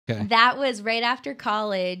Okay. That was right after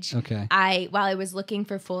college. Okay. While I was looking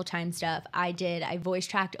for full-time stuff, I voice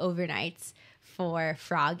tracked overnights for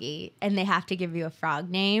Froggy, and they have to give you a frog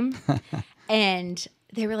name. And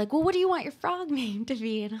they were like, well, what do you want your frog name to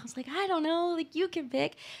be? And I was like, I don't know, like you can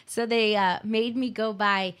pick. So they made me go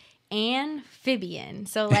by Amphibian.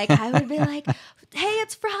 So like I would be like, hey,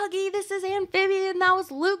 it's Froggy, this is Amphibian, that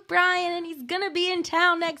was Luke Bryan, and he's gonna be in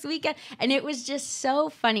town next weekend. And it was just so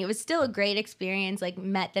funny. It was still a great experience, like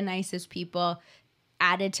met the nicest people,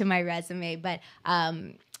 added to my resume. But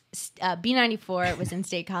B94 was in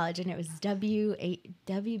State College, and it was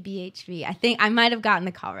WBHV. I think I might have gotten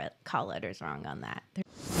the call letters wrong on that.